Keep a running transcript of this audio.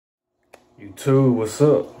YouTube, what's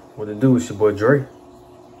up? What it do? It's your boy Dre.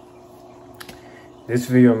 This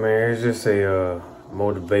video, man, is just a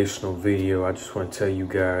motivational video. I just want to tell you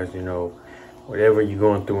guys, you know, whatever you're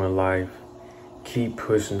going through in life, keep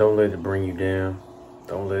pushing. Don't let it bring you down.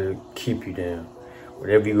 Don't let it keep you down.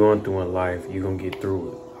 Whatever you're going through in life, you're going to get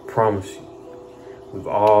through it. I promise you. We've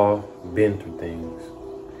all been through things.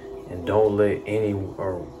 And don't let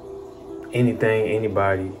anybody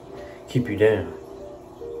keep you down.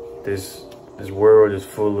 This world is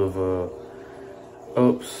full of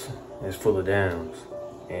ups, it's full of downs,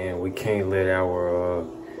 and we can't let our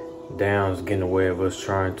downs get in the way of us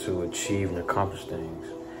trying to achieve and accomplish things.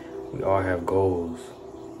 We all have goals,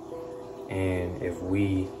 and if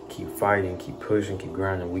we keep fighting, keep pushing, keep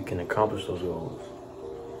grinding, we can accomplish those goals.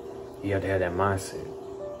 You have to have that mindset.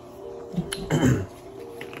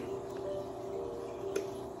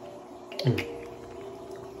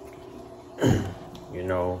 You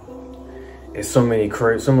know, it's so much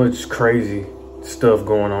crazy stuff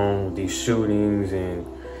going on with these shootings and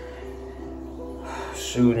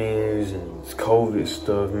COVID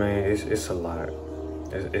stuff, man. It's a lot.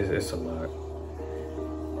 It's a lot.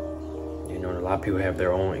 You know, a lot of people have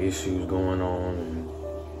their own issues going on, and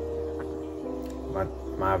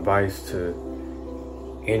my advice to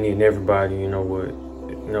any and everybody,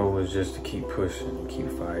 is just to keep pushing and keep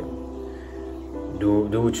fighting. Do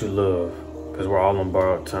what you love, because we're all on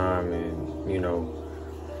borrowed time, and you know,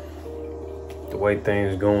 the way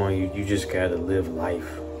things going, you just gotta live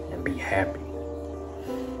life and be happy.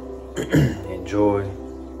 Enjoy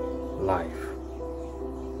life.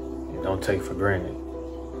 And don't take for granted,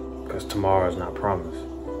 because tomorrow is not promised.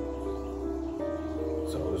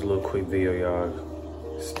 So it was a little quick video, y'all.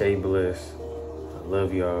 Stay blessed. I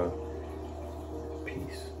love y'all.